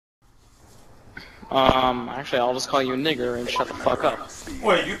Actually, I'll just call you a nigger and shut the fuck up.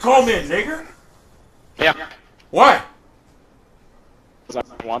 Wait, you call me a nigger? Yeah. Why? Because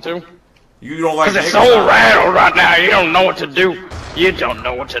I want to. You don't like Because niggers? it's so rattled right now, you don't know what to do. You don't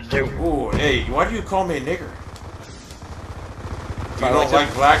know what to do. Ooh, hey, why do you call me a nigger? You don't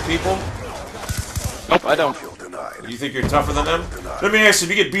like black people? Nope, I don't. You think you're tougher than them? Let me ask you,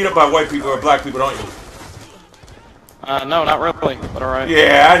 if you get beat up by white people or black people, don't you? No, not really, but alright.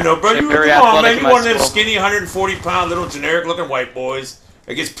 Yeah, I know, bro. You, very come on, man. athletic You in one my of them school. skinny, 140-pound, little generic-looking white boys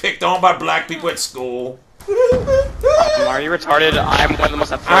that gets picked on by black people at school. Are you retarded? I'm one of the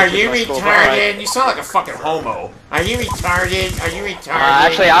most athletic Are you kids in my school, but retarded? alright. You sound like a fucking homo. Are you retarded? Are you retarded?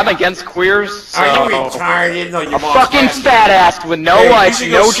 Actually, I'm against queers, so... Are you retarded? No, your A mom's fucking casket. fat ass with no Hey, you life,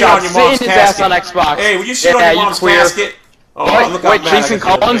 should go no shit job, on your sitting mom's his ass casket. on Xbox. Hey, will you shit on Yeah, your mom's queer. casket? Oh, look how Wait, mad I Jason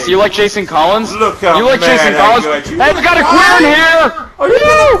got you Collins? today. You like Jason Collins? Look how you like mad Jason I Collins? got you. Hey, we got a queer in here! Are you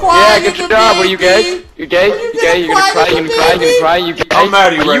gonna cry? Yeah, good job. What are you gay? You gay? You gay? You gonna cry? You gonna cry? You gonna cry? You gay? I'm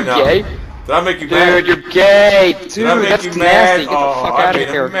mad at you Are right now. gay? Did I make you mad? Dude, you're gay. Dude, I make that's you nasty. mad? Get the Oh, fuck I out of made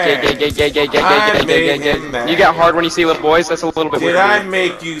him here. mad. Gay. I made him mad. You get hard when you see little boys? That's a little bit weird. Did I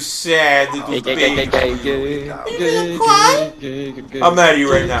make you sad, little baby? I'm mad at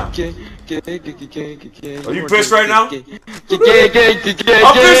you right now. Are you pissed right now? I'm pissed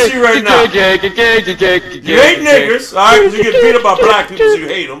at you right now. You hate niggers, alright? Because you get beat up by black people, so you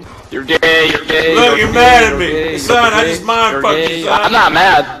hate them. You're gay, you're gay. Look, you're mad at me. Son, I just mind fucked you, son. I'm not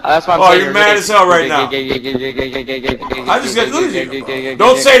mad. That's why I'm saying you're mad as hell right now. I just got look at you.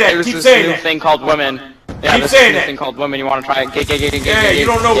 Don't say that. Keep saying This that. thing called women. Yeah, Keep this saying new that. thing called women. You want to try it? Yeah, you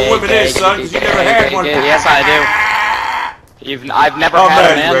don't know what women is, son, because you never had one. Yes, I do. I've never I'm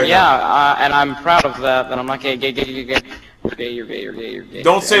had a mad at you man. right Yeah, and I'm proud of that. That I'm not gay. You're gay. You're gay.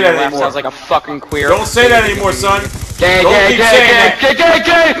 Don't say that anymore. Sounds like a fucking queer. Don't say that anymore, son. Gay.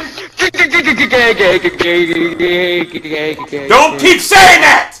 Don't keep saying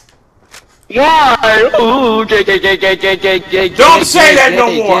that. Why? Ooh, gay. Don't say that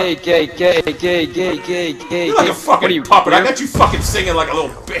no more. Gay. You're like a fucking puppet. I got you fucking singing like a little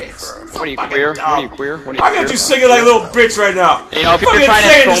bitch. What are you queer? I got you singing like a little bitch right now. You know, if you're Fucking trying to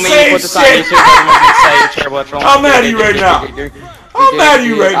saying troll the me, same put this on shit. YouTube. I'm say you're terrible at trolling. I'm mad at you right now. I'm mad at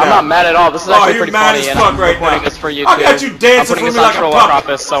you right now. I'm not mad at all. This is actually you're pretty mad funny, as and fuck I'm right recording now. this for YouTube. I got you dancing I'm putting for this me on like a Troll puppet.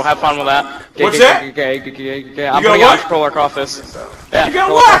 Office, so have fun with that. What's that? I'm gonna putting it on what? Troll Office. Yeah, You got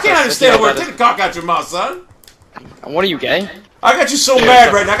Troll what? I Office, can't if understand you a know word. that Take the cock out your mouth, son. What are you, gay? I got you so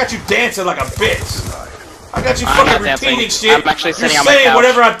mad right now. I got you dancing like a bitch. I got you I'm fucking not repeating dancing. shit. I'm actually You're sitting on my saying couch.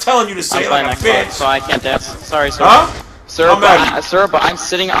 whatever I'm telling you to say I'm like playing a Xbox, bitch. so I can't dance. Sorry, sir. Huh? Sir, but I'm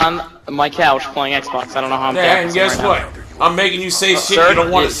sitting on my couch playing Xbox. I don't know how I'm Yeah, dancing and guess right what? I'm making you say shit Sir, you don't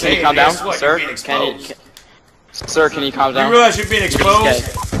want to can say. you calm And down? guess what? Sir, You're being exposed. Sir, can you calm Do you down? realize you're being exposed?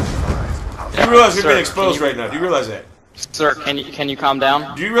 Okay. Do you realize you're Sir, being exposed can you- right now? Do you realize that? Sir, can you calm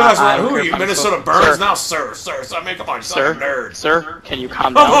down? Do you realize I'm who are here you? from Minnesota Sir. Burns now? Sir. I mean, come on, you're like a nerd. Sir, can you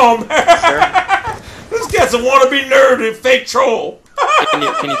calm down? Come on, man. This guy's a wannabe nerd and fake troll. Can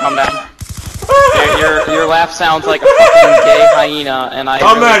you calm down? Your laugh sounds like a fucking gay hyena, and I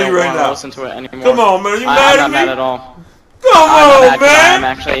I'm really mad at don't you right want to now. listen to it anymore. Come on, man. Are you mad I'm at not me? mad at all. Come I'm on, not mad, I'm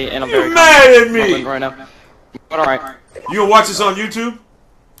man. actually in a You're very mad at calm me. moment right now. But alright. You gonna watch this on YouTube?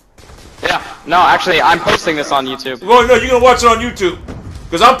 Yeah. No, actually, I'm posting this on YouTube. Well, no, you're gonna watch it on YouTube.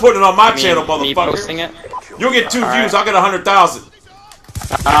 Because I'm putting it on my Me channel, motherfucker. posting it? You'll get 2 views, Alright. I'll get 100,000.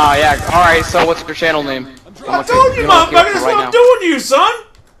 Oh, yeah. Alright, so what's your channel name? I told you, motherfucker, that's what I'm doing to you, son.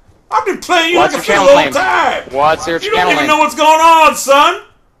 I've been playing you What's like a your fool channel the whole name? time. What's your You don't channel even name? know what's going on, son.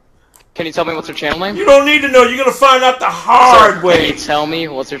 Can you tell me what's your channel name? You don't need to know. You're gonna find out the hard Sir, way. Can you tell me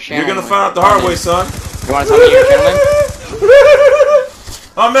what's your channel You're name? gonna find out the hard way, son. You wanna tell me your channel name?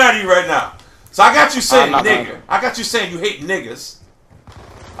 I'm mad at you right now. So I got you saying I'm not nigger. mad. I got you saying you hate niggas.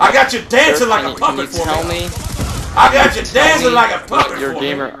 I got you dancing Sir, like can a you puppet for tell me. me? I got you Tell dancing me like a what puppet your for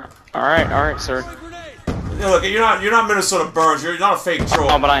gamer. Alright, sir. me. Look, you're not Minnesota Burns. You're not a fake troll.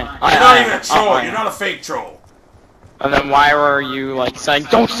 Oh, but You're not even a troll. You're not a fake troll. And then why were you like saying,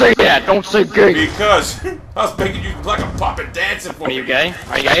 "Don't say that, don't say gay"? Because I was making you like a puppet dancing for Are me. you gay?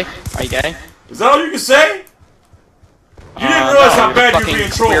 Are you gay? Are you gay? Is that all you can say? You didn't realize how bad you're being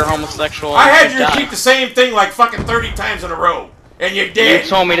trolled. Queer homosexual. I had you die. repeat the same thing like fucking 30 times in a row. And you did. You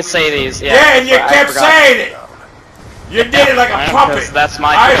told me to say these. Yeah, Yeah, and you I kept forgot. saying it. You did it like a I know, puppet. 'cause that's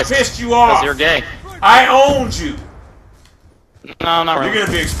my I twist. pissed you off. Because you're gay. I owned you. No, not really. You're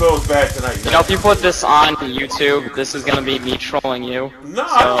gonna be exposed bad tonight. You know, if you put this on YouTube, this is gonna be me trolling you. No,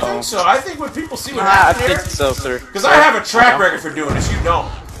 I don't think so. I think when people see what I happened think here, so, sir. because I have a track record for doing this, you know.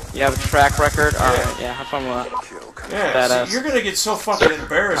 You have a track record? Alright, yeah, have fun with that. Yeah, see, you're gonna get so fucking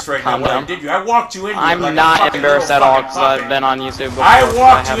embarrassed right now. What did you? I walked you into it I'm like not a embarrassed at all because I've been on YouTube before. I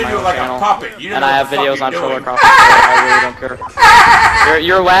walked you into it like a puppet. You and I have videos on Trollen. I really don't care.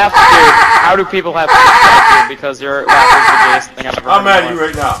 Your laugh, dude. How do people have fun with you? Because your laugh is the gayest thing I've ever heard. I'm mad at you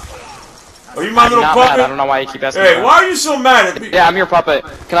right now. Are you my little puppet? Mad. I don't know why you keep asking. Hey, why are you so mad at me? Yeah, I'm your puppet.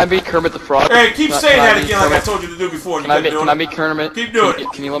 Can I be Kermit the Frog? Hey, keep saying that again like I told you to do before. Can I be Kermit? Keep doing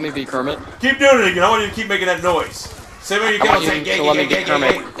it. Can you let me be Kermit? Keep doing it again. I want you to keep making that noise. Say what you can. Say gay, gay, gay,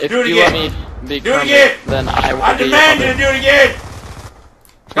 gay. Do it again. Do it again. Then I will. I demand you to do it again.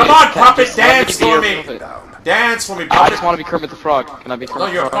 Come on, puppet, dance for me. Dance for me, puppet. I just want to be Kermit the Frog. Can I be Kermit?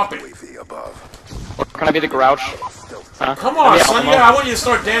 No, you're a puppet. Or can I be the Grouch? Huh? Come on, son. Yeah, I want you to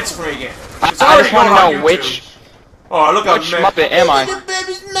start dancing for me again. I just want to know which. Oh, look which Muppet am I? The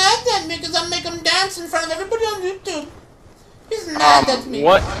baby's mad at me because I make him dance in front of everybody on YouTube. He's mad at me.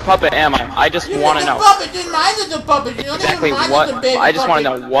 What puppet am I? I just want to know. Puppet. You're mine as a puppet. You don't exactly even what. The baby I just want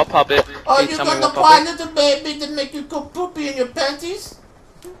to know what puppet. Oh, you got the part of the baby that make you go poopy in your panties?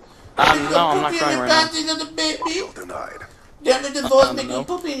 No, I'm not crying right now. Panties of the baby. The other divorce make you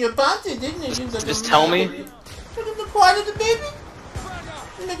poopy in your panties, didn't it? Just tell me. You got the part of the baby?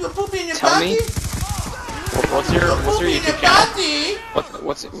 You make you poopy in your panties? What's your YouTube channel?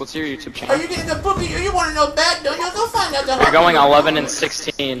 What's your YouTube channel? Are you gonna go poopy? You want to know bad, don't you? Go find out. You're going 11 and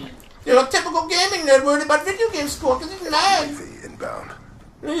 16. You're a typical gaming nerd worried about video game score because he's mad.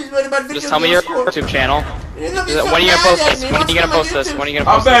 He's worried about video Just tell me your YouTube channel. When are you gonna post this? When are you gonna post this? When are you gonna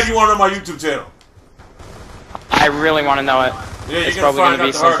post this? How bad you want to know my YouTube channel? I really want to know it. Yeah, it's probably gonna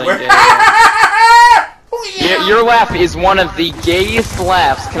be something. Yeah. Your laugh is one of the gayest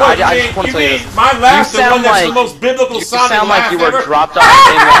laughs. I just want to tell you this. My laugh is the one that's the most biblical sounding laugh. You sound like you were ever. dropped off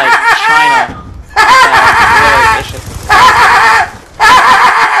in like China.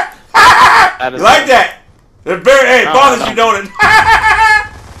 You like that? Hey, it bothers you, don't it?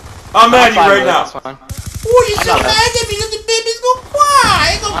 I'm mad at you right now. Oh, you're so mad at me because the baby's gonna cry.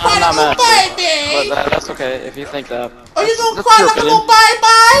 He's gonna cry like a little baby. But that's okay if you think that. Are you gonna cry like a little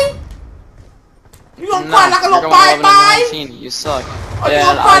bye-bye? You gonna cry like a little bye-bye? You suck.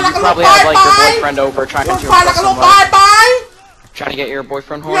 Yeah, you probably have like your boyfriend over trying to cry like a little bye-bye? Trying to get your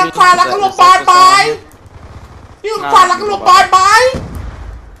boyfriend horny? You gonna cry like a little bye-bye? You gonna cry like a little bye-bye?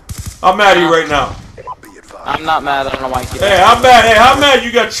 I'm mad at you right now. I'm not mad. I don't know why you keep I'm mad. Hey, how mad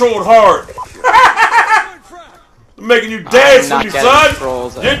you got trolled hard? I'm making you dance for me, son.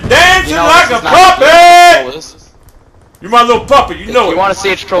 You're dancing like a puppet. You're my little puppet, you know it. If you want to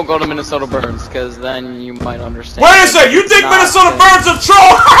see a troll, go to Minnesota Burns, because then you might understand. Wait a second, you think Minnesota Burns a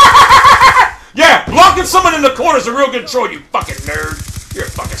troll? Yeah, blocking someone in the corner is a real good troll, you fucking nerd. You're a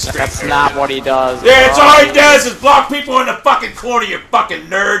fucking straight That's nerd. not what he does. Yeah, it's all he does is block people in the fucking corner, you fucking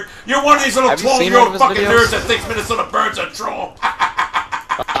nerd. You're one of these little 12-year-old fucking nerds that thinks Minnesota Burns a troll.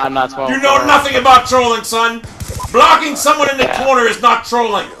 I'm not 12. You know nothing about trolling, son. Blocking someone in the corner is not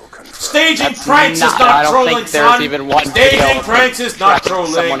trolling. Staging pranks is not trolling, son. Staging pranks is not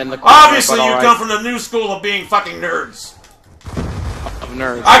trolling. Obviously, you come from the new school of being fucking nerds.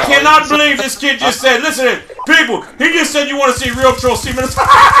 Nerds. I cannot believe this kid just said, listen, people, he just said you want to see real trolls. See Minnesota.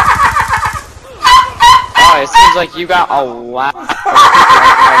 Oh, it seems like you got a laugh.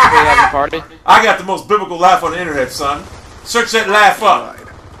 Party. I got the most biblical laugh on the internet, son. Search that laugh up.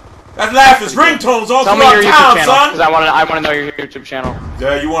 That laugh is ringtones all throughout town, son. Because I want to know your YouTube channel.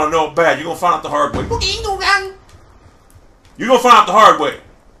 Yeah, you want to know it bad. You're going to find out the hard way. You're going to find out the hard way.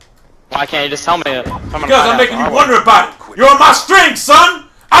 Why can't you just tell me it? Because I'm making you wonder about it. You're on my string, son.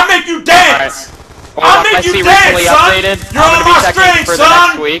 I make you dance. Well, I make you dance, son. You're on my string,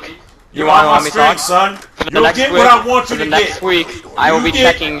 son. You want to let me talk, son? You'll get what I want you to get. Next week, I will be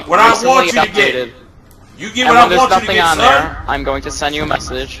checking what I want you to get. You get what I want you to get, son. I'm going to send you a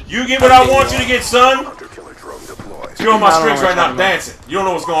message. You get what I want you to get, son. You're on my strings right now, dancing. You don't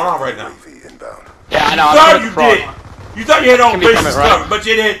know what's going on right now. Yeah, I know. You thought you did. You thought you had all bases covered, but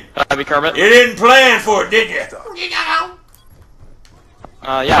you didn't. Be Kermit. You didn't plan for it, did you? Yeah.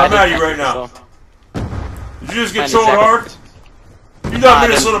 Yeah. I'm mad at you right now. Did you just get trolled hard? You thought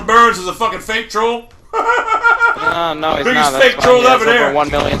Minnesota Burns is a fucking fake troll? No, he's biggest not. Fake troll ever there. Over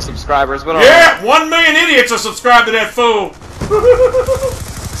 1 million subscribers. But yeah, 1 million idiots are subscribed to that fool.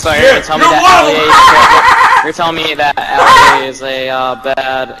 So you're telling me that you're telling me that LA is a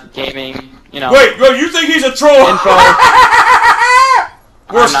bad gaming, you know. Wait, you think he's a troll?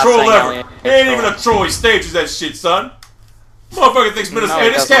 Worst troll ever. He ain't even a troll. He stages that shit, son. Motherfucker thinks Minnesota.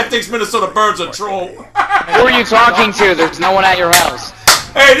 Hey, this cat thinks Minnesota Burns a troll. Who are you talking to? There's no one at your house.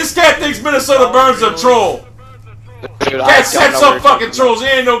 Hey, this cat thinks Minnesota Burns a troll. Dude, cat sets up fucking trolls. He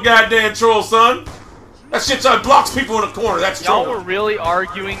ain't no goddamn troll, son. That shit blocks people in the corner. That's Y'all trolling. were really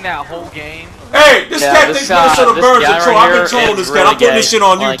arguing that whole game. Hey, this cat thinks Minnesota Burns are troll. I've been trolling this cat. I'm putting this shit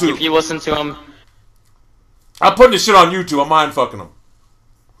on YouTube. If you listen to him, I'm putting this shit on YouTube. I'm mind fucking him.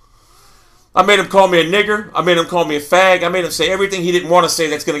 I made him call me a nigger. I made him call me a fag. I made him say everything he didn't want to say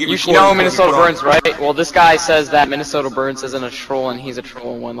that's going to get you recorded. You know Minnesota Burns, right? Well, this guy says that Minnesota Burns isn't a troll and he's a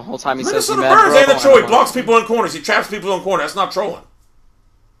troll when the whole time he says Minnesota Burns ain't a troll. He blocks people in corners. He traps people in corners. That's not trolling.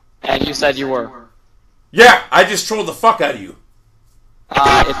 And you said you were. Yeah, I just trolled the fuck out of you.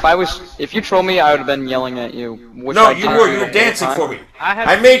 If you troll me, I would have been yelling at you. No, you were dancing for me.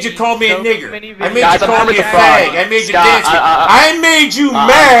 I made you call me a nigger. I made you call me a fag. I made you dance. I made you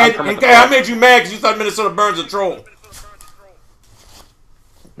mad. I made you mad because you thought Minnesota Burns a troll.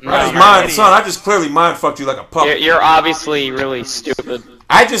 No, son, I just clearly mind fucked you like a puppet. You're obviously really stupid.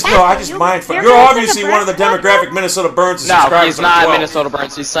 I just mind fucked. You're obviously one of the demographic Minnesota Burns subscribers. No, he's not Minnesota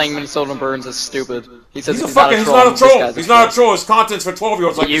Burns. He's saying Minnesota Burns is stupid. He says he's not a troll. He's not a troll. His content's for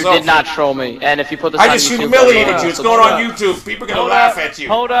 12-years like yourself. You did not troll me. And if you put this on YouTube, I just humiliated you. It's going on YouTube. People are gonna laugh at you.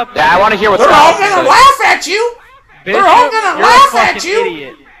 Hold up. Yeah, I want to hear what's They're all gonna laugh at you. They're all gonna laugh at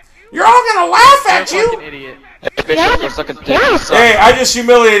you. You're all gonna laugh at you. Hey, I just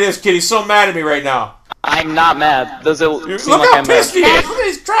humiliated this kid. He's so mad at me right now. I'm not mad. Does it seem Look like how I'm pissed he is. Look at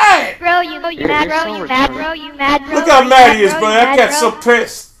he's trying. Bro, you mad, bro? You mad, bro? You mad, bro? Look how mad he is, bro. That cat's so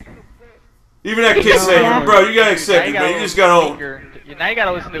pissed. Even that kid saying, bro, you gotta accept it, man. You just gotta own. Now you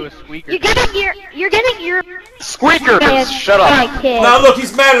gotta listen to a squeaker. You're getting your squeaker. Shut up. Now look,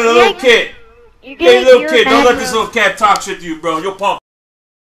 he's mad at a little kid. Hey, little kid, don't let this little cat talk shit to you, bro. You'll pump.